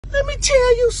let me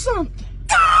tell you something.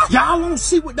 Y'all don't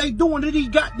see what they doing to these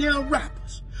goddamn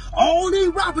rappers. All these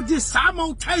rappers just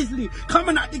simultaneously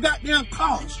coming out the goddamn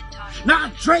cars.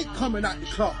 Now Drake coming out the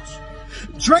cars.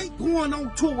 Drake going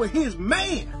on tour with his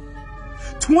man,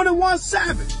 21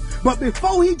 Savage. But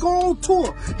before he go on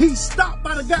tour, he stopped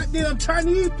by the goddamn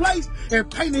Chinese place and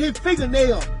painted his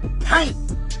fingernail paint.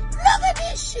 Look at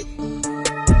this shit.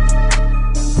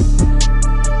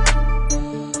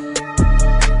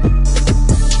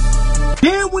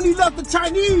 Then when he left the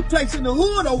Chinese place in the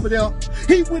hood over there,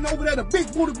 he went over there to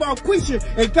Big Booty Quisha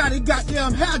and got his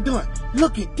goddamn hair done.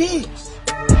 Look at this.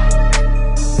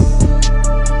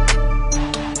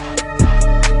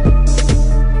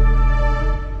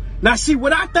 Now see,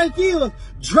 what I think is,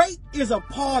 Drake is a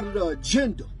part of the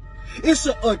agenda. It's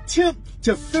an attempt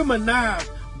to feminize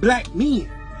black men.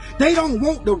 They don't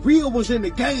want the real ones in the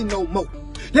game no more.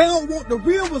 They don't want the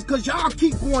real ones because y'all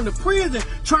keep going to prison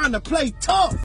trying to play tough.